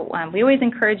 So we always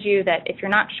encourage you that if you're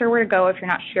not sure where to go, if you're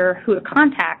not sure who to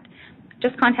contact,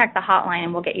 just contact the hotline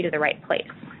and we'll get you to the right place.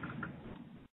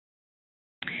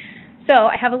 So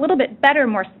I have a little bit better,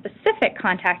 more specific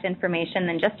contact information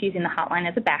than just using the hotline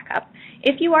as a backup.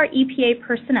 If you are EPA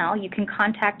personnel, you can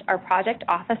contact our project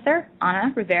officer,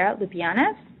 Ana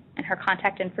Rivera-Lupianes, and her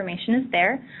contact information is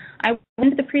there. I will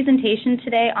end the presentation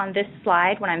today on this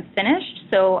slide when I'm finished,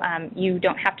 so you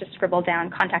don't have to scribble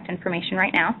down contact information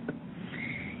right now.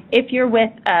 If you're with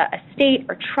a state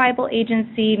or tribal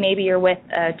agency, maybe you're with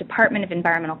a Department of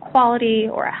Environmental Quality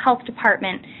or a health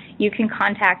department, you can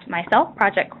contact myself,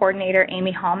 Project Coordinator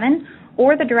Amy Hallman,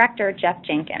 or the Director, Jeff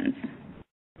Jenkins.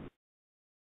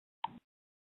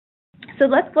 So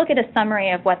let's look at a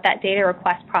summary of what that data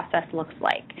request process looks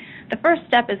like. The first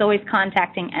step is always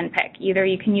contacting NPIC. Either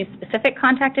you can use specific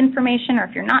contact information, or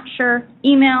if you're not sure,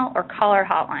 email or call our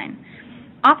hotline.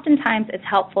 Oftentimes, it's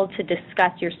helpful to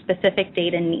discuss your specific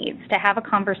data needs, to have a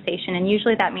conversation, and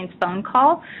usually that means phone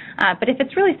call. But if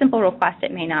it's really simple request,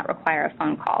 it may not require a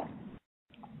phone call.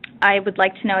 I would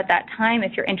like to know at that time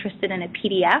if you're interested in a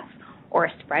PDF or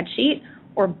a spreadsheet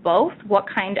or both. What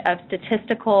kind of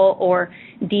statistical or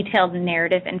detailed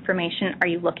narrative information are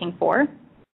you looking for?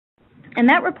 And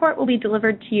that report will be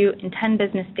delivered to you in 10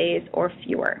 business days or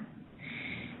fewer.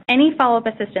 Any follow-up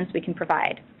assistance we can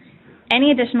provide, any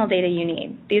additional data you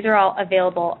need, these are all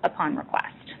available upon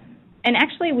request. And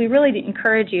actually, we really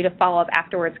encourage you to follow up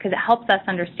afterwards because it helps us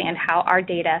understand how our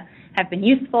data have been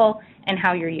useful and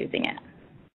how you're using it.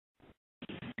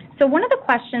 So one of the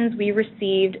questions we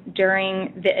received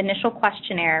during the initial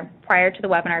questionnaire prior to the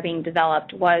webinar being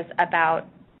developed was about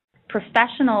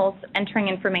professionals entering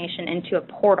information into a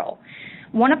portal.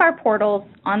 One of our portals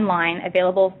online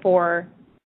available for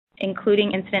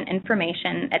including incident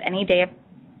information at any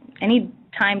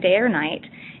time, day or night,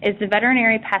 is the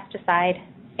Veterinary Pesticide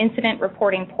Incident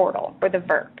Reporting Portal, or the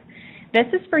VIRP. This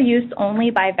is for use only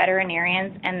by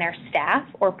veterinarians and their staff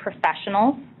or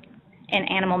professionals in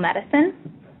animal medicine.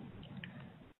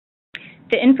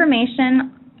 The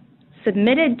information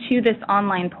submitted to this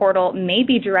online portal may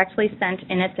be directly sent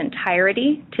in its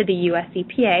entirety to the US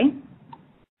EPA.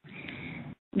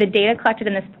 The data collected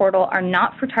in this portal are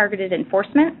not for targeted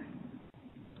enforcement,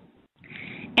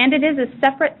 and it is a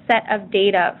separate set of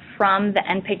data from the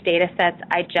NPIC data sets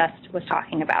I just was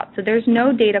talking about. So there's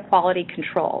no data quality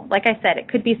control. Like I said, it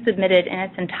could be submitted in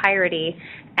its entirety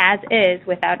as is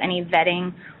without any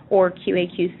vetting or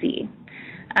QA/QC.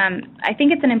 I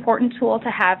think it's an important tool to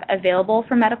have available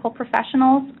for medical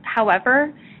professionals.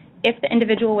 However, if the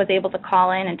individual was able to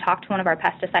call in and talk to one of our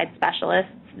pesticide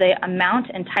specialists, the amount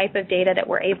and type of data that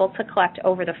we're able to collect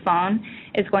over the phone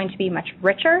is going to be much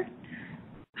richer,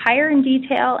 higher in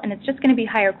detail, and it's just going to be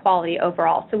higher quality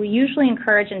overall. So we usually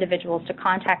encourage individuals to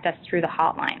contact us through the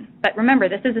hotline. But remember,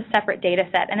 this is a separate data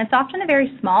set, and it's often a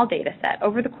very small data set.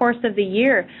 Over the course of the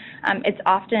year, it's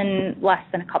often less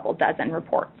than a couple dozen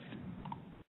reports.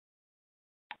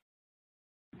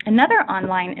 Another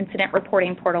online incident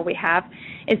reporting portal we have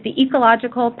is the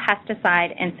Ecological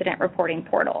Pesticide Incident Reporting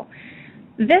Portal.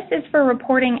 This is for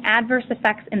reporting adverse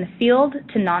effects in the field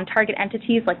to non-target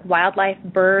entities like wildlife,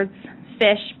 birds,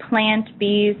 fish, plant,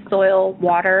 bees, soil,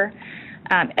 water.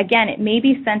 Again, it may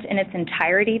be sent in its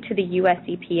entirety to the US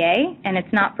EPA, and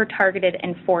it's not for targeted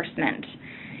enforcement.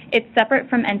 It's separate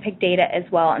from NPIC data as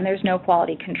well, and there's no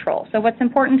quality control. So what's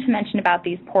important to mention about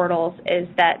these portals is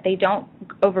that they don't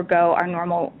overgo our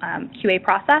normal QA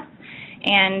process,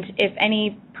 and if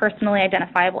any personally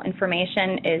identifiable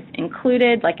information is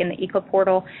included, like in the ECO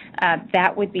portal,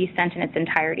 that would be sent in its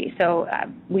entirety. So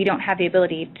we don't have the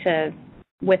ability to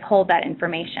withhold that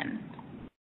information.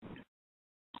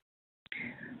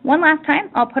 One last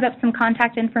time, I'll put up some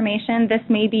contact information. This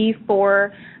may be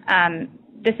for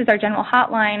this is our general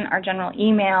hotline, our general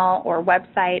email or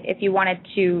website. If you wanted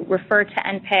to refer to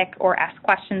NPIC or ask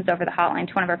questions over the hotline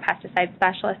to one of our pesticide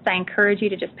specialists, I encourage you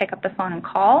to just pick up the phone and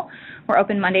call. We're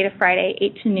open Monday to Friday,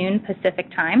 8 to noon Pacific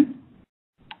time.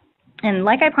 And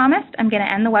like I promised, I'm going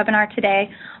to end the webinar today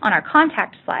on our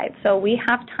contact slide. So we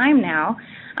have time now,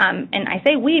 and I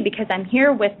say we because I'm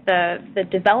here with the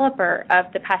developer of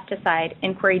the Pesticide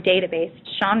Inquiry Database,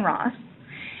 Sean Ross.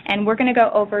 And we're going to go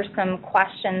over some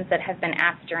questions that have been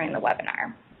asked during the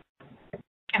webinar.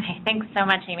 Okay, thanks so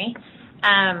much, Amy.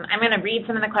 I'm going to read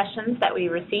some of the questions that we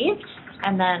received,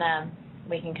 and then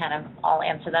we can kind of all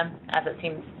answer them as it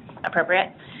seems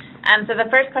appropriate. So the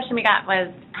first question we got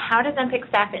was, how does NPIC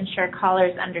staff ensure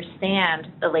callers understand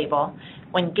the label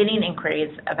when getting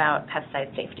inquiries about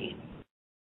pesticide safety?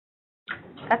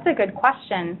 That's a good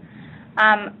question.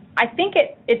 I think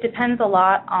it depends a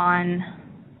lot on,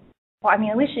 well, I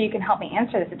mean, Alicia, you can help me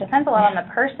answer this. It depends a lot on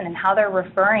the person and how they're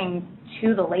referring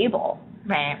to the label.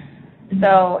 Right.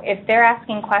 So if they're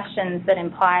asking questions that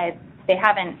imply they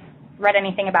haven't read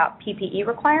anything about PPE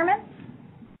requirements,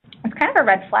 it's kind of a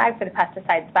red flag for the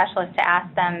pesticide specialist to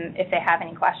ask them if they have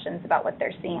any questions about what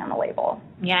they're seeing on the label.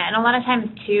 Yeah, and a lot of times,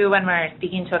 too, when we're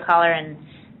speaking to a caller and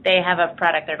they have a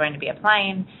product they're going to be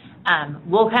applying,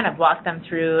 we'll kind of walk them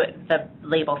through the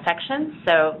label sections.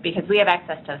 So because we have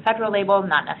access to the federal label,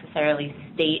 not necessarily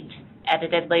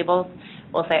state-edited labels,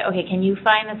 we'll say, okay, can you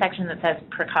find the section that says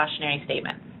precautionary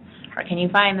statements? Or can you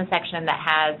find the section that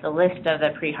has the list of the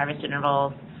pre-harvest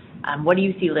intervals? What do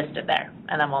you see listed there?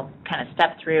 And then we'll kind of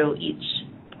step through each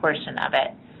portion of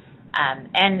it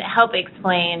and help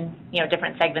explain,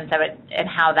 different segments of it and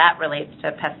how that relates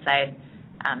to pesticide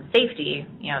safety,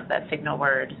 the signal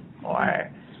word or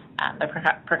the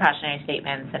precautionary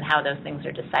statements and how those things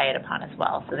are decided upon as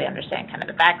well. So they understand kind of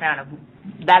the background of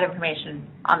that information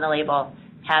on the label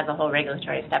has a whole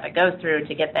regulatory step it goes through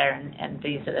to get there, and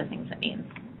these are the things it means.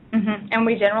 Mm-hmm. And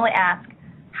we generally ask,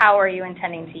 how are you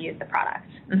intending to use the product?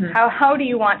 Mm-hmm. How do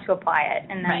you want to apply it?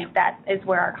 And then right. that is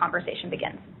where our conversation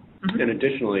begins. Mm-hmm. And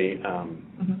additionally,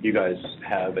 you guys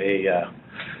have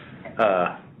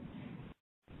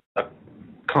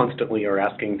constantly are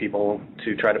asking people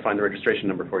to try to find the registration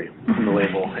number for you on the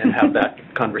label and have that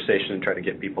conversation and try to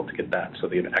get people to get that, so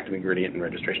the active ingredient and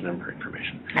registration number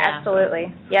information. Yeah.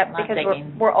 Absolutely. Yep, because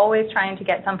we're always trying to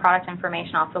get some product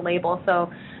information off the label. So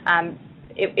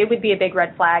it would be a big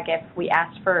red flag if we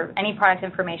asked for any product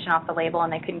information off the label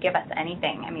and they couldn't give us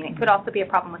anything. I mean, it could also be a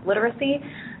problem with literacy,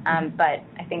 but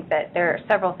I think that there are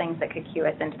several things that could cue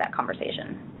us into that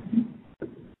conversation.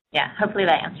 Yeah, hopefully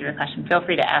that answered your question. Feel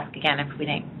free to ask again if we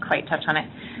didn't quite touch on it.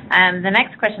 The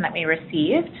next question that we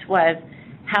received was,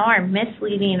 how are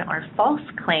misleading or false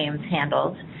claims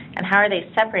handled, and how are they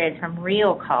separated from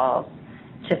real calls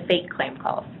to fake claim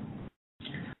calls?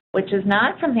 Which is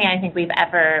not something I think we've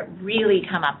ever really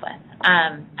come up with.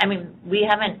 I mean, we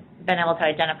haven't been able to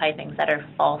identify things that are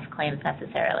false claims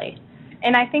necessarily.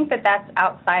 And I think that that's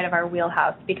outside of our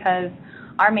wheelhouse, because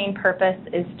our main purpose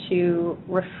is to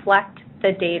reflect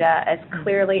the data as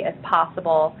clearly as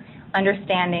possible,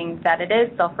 understanding that it is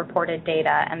self-reported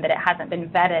data and that it hasn't been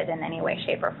vetted in any way,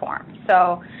 shape, or form.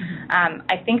 So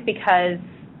I think because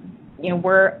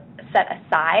we're set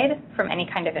aside from any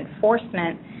kind of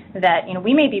enforcement, that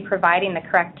we may be providing the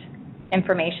correct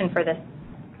information for the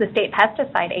state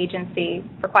pesticide agency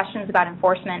for questions about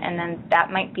enforcement, and then that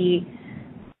might be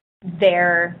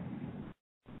their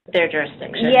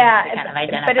jurisdiction. Yeah, to kind of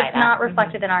identify but it's that. not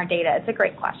reflected in our data. It's a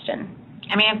great question.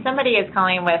 I mean, if somebody is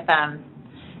calling with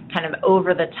kind of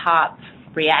over-the-top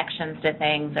reactions to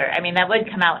things, or I mean, that would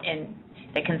come out in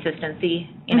the consistency.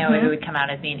 It would come out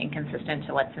as being inconsistent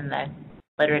to what's in the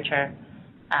literature.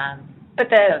 But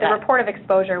the report of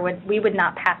exposure, we would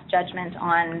not pass judgment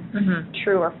on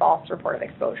true or false report of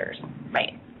exposures.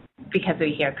 Right, because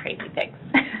we hear crazy things,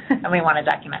 and we want to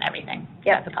document everything.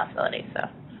 Yeah, that's a possibility. So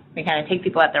we kind of take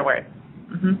people at their word.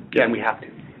 Yeah, and we have to.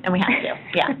 And we have to,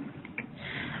 yeah.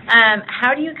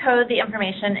 How do you code the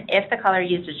information if the caller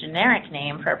used a generic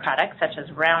name for a product, such as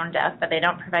Roundup, but they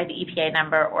don't provide the EPA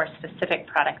number or specific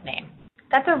product name?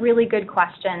 That's a really good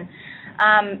question.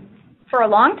 For a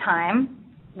long time,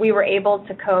 we were able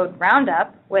to code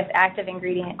Roundup with active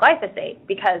ingredient glyphosate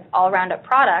because all Roundup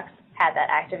products had that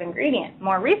active ingredient.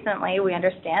 More recently, we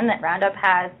understand that Roundup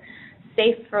has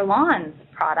Safe for Lawns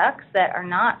products that are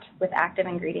not with active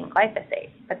ingredient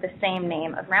glyphosate, but the same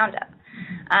name of Roundup.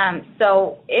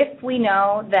 So if we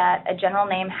know that a general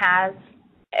name has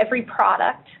every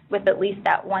product with at least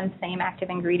that one same active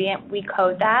ingredient, we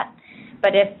code that.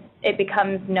 But if it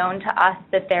becomes known to us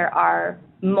that there are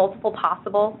multiple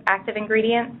possible active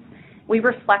ingredients, we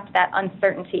reflect that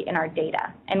uncertainty in our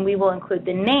data, and we will include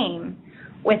the name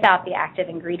without the active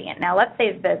ingredient. Now, let's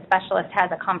say the specialist has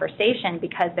a conversation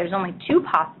because there's only 2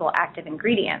 possible active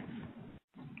ingredients.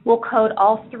 We'll code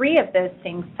all 3 of those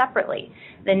things separately,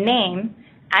 the name,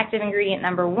 active ingredient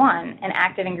number 1, and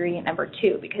active ingredient number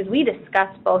 2, because we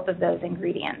discussed both of those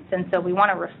ingredients, and so we want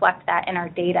to reflect that in our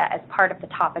data as part of the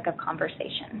topic of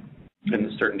conversation. And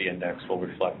the certainty index will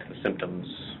reflect the symptoms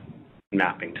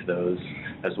mapping to those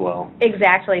as well.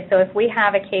 Exactly. So if we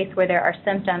have a case where there are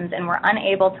symptoms and we're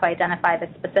unable to identify the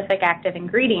specific active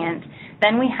ingredient,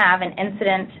 then we have an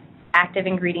incident active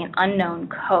ingredient unknown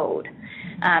code.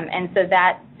 And so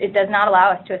that it does not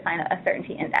allow us to assign a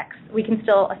certainty index. We can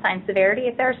still assign severity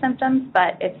if there are symptoms,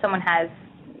 but if someone has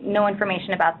no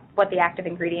information about what the active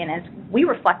ingredient is, we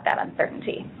reflect that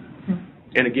uncertainty.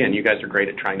 And again, you guys are great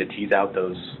at trying to tease out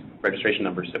those registration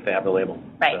numbers if they have the label.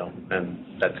 Right. So,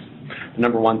 and that's the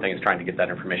number one thing, is trying to get that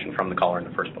information from the caller in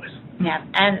the first place. Yeah,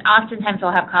 and oftentimes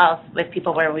we'll have calls with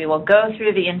people where we will go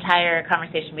through the entire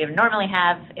conversation we would normally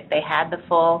have if they had the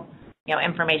full,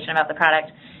 information about the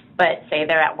product, but say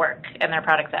they're at work and their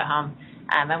product's at home.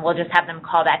 And we'll just have them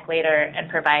call back later and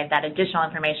provide that additional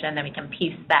information, then we can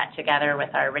piece that together with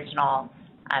our original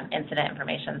incident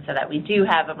information so that we do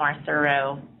have a more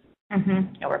thorough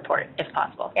report, if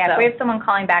possible. Yeah, so, if we have someone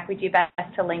calling back, we do best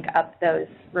to link up those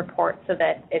reports so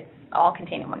that it's all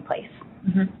contained in one place.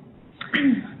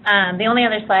 The only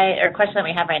other slide or question that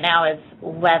we have right now is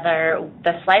whether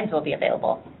the slides will be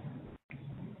available.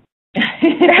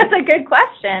 That's a good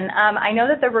question. I know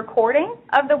that the recording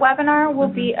of the webinar will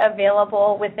be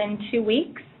available within 2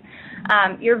 weeks.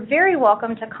 You're very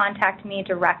welcome to contact me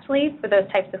directly for those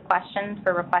types of questions,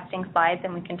 for requesting slides,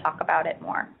 and we can talk about it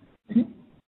more.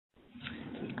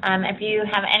 If you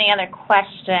have any other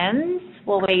questions,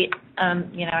 we'll wait,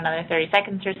 another 30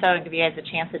 seconds or so and give you guys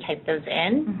a chance to type those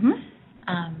in.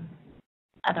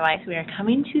 Otherwise, we are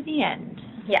coming to the end.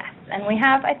 Yes, and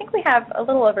I think we have a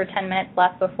little over 10 minutes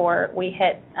left before we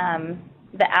hit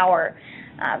the hour.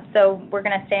 So we're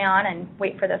going to stay on and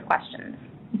wait for those questions.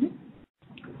 Here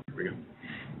we go.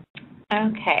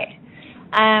 Okay.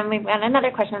 We've got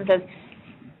another question that says,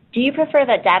 do you prefer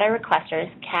that data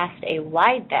requesters cast a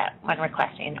wide net when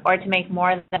requesting, or to make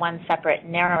more than one separate,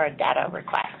 narrower data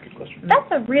request?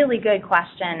 That's a really good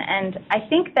question, and I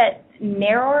think that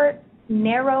narrower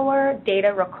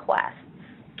data requests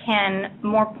can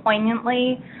more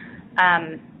poignantly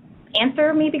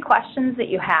answer maybe questions that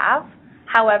you have.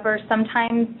 However,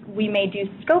 sometimes we may do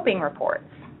scoping reports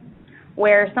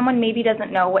where someone maybe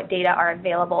doesn't know what data are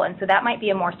available, and so that might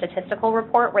be a more statistical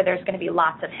report where there's going to be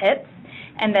lots of hits,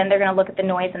 and then they're going to look at the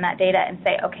noise in that data and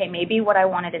say, okay, maybe what I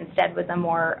wanted instead was a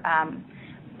more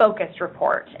focused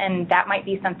report, and that might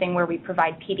be something where we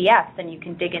provide PDFs and you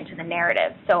can dig into the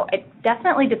narrative. So it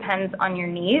definitely depends on your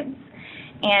needs.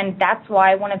 And that's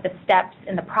why one of the steps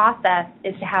in the process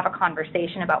is to have a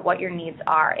conversation about what your needs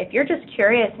are. If you're just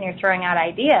curious and you're throwing out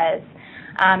ideas,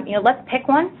 let's pick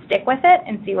one, stick with it,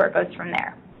 and see where it goes from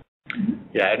there.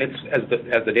 Yeah, and it's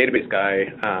as the database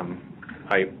guy,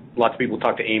 lots of people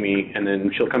talk to Amy, and then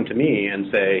she'll come to me and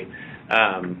say,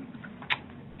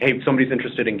 hey, somebody's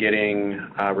interested in getting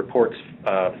reports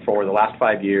for the last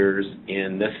 5 years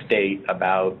in this state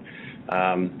about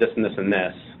this and this and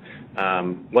this.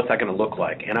 What's that going to look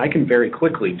like? And I can very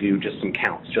quickly do just some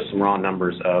counts, just some raw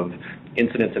numbers of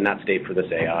incidents in that state for this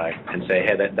AI and say,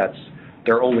 hey,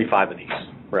 there are only 5 of these,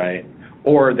 right?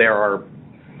 Or there are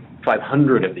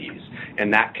 500 of these,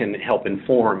 and that can help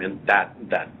inform that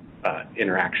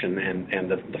interaction and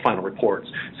the final reports.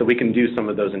 So we can do some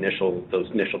of those initial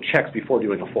checks before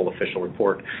doing a full official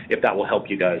report, if that will help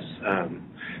you guys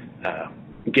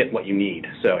get what you need.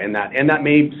 So and that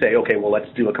may say, okay, well,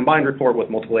 let's do a combined report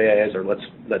with multiple AIs, or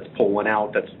let's pull one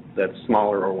out that's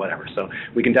smaller or whatever. So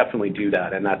we can definitely do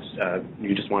that, and that's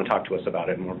you just want to talk to us about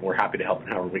it, and we're happy to help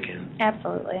however we can.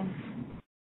 Absolutely.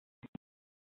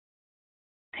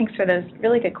 Thanks for those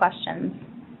really good questions.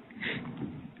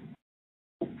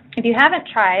 If you haven't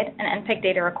tried an NPIC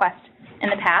data request in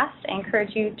the past, I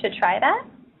encourage you to try that.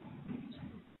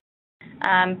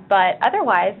 But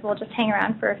otherwise, we'll just hang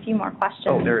around for a few more questions.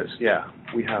 Oh, there is. Yeah,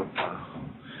 we have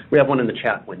one in the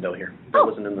chat window here. That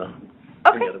wasn't in the.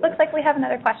 Okay, looks like we have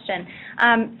another question.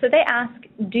 So they ask,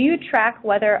 do you track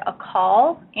whether a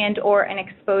call and/or an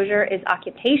exposure is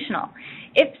occupational?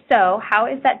 If so, how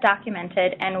is that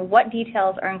documented, and what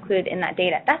details are included in that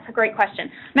data? That's a great question.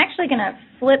 I'm actually going to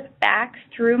flip back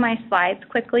through my slides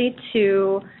quickly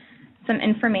to some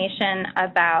information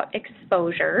about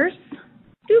exposures.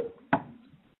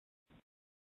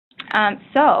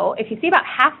 So if you see about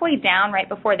halfway down, right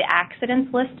before the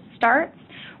accidents list starts,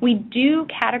 we do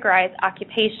categorize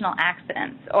occupational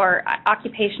accidents, or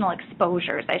occupational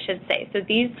exposures, I should say. So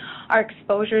these are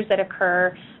exposures that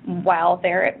occur while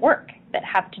they're at work, that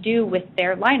have to do with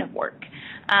their line of work.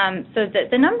 So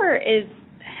the number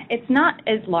it's not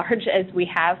as large as we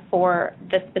have for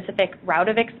the specific route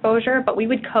of exposure, but we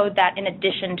would code that in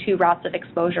addition to routes of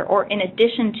exposure, or in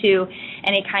addition to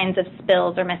any kinds of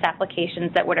spills or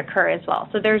misapplications that would occur as well.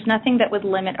 So there's nothing that would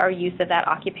limit our use of that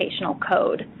occupational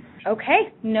code.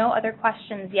 Okay, no other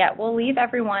questions yet. We'll leave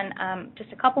everyone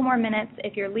just a couple more minutes.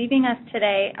 If you're leaving us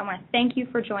today, I want to thank you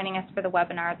for joining us for the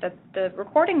webinar. The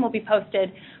recording will be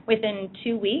posted within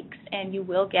 2 weeks, and you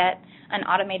will get an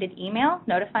automated email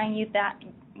notifying you that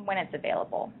when it's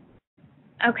available.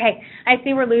 Okay, I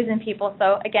see we're losing people,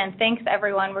 so again, thanks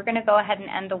everyone. We're going to go ahead and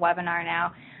end the webinar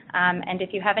now. And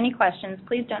if you have any questions,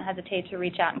 please don't hesitate to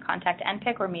reach out and contact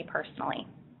NPIC or me personally.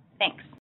 Thanks.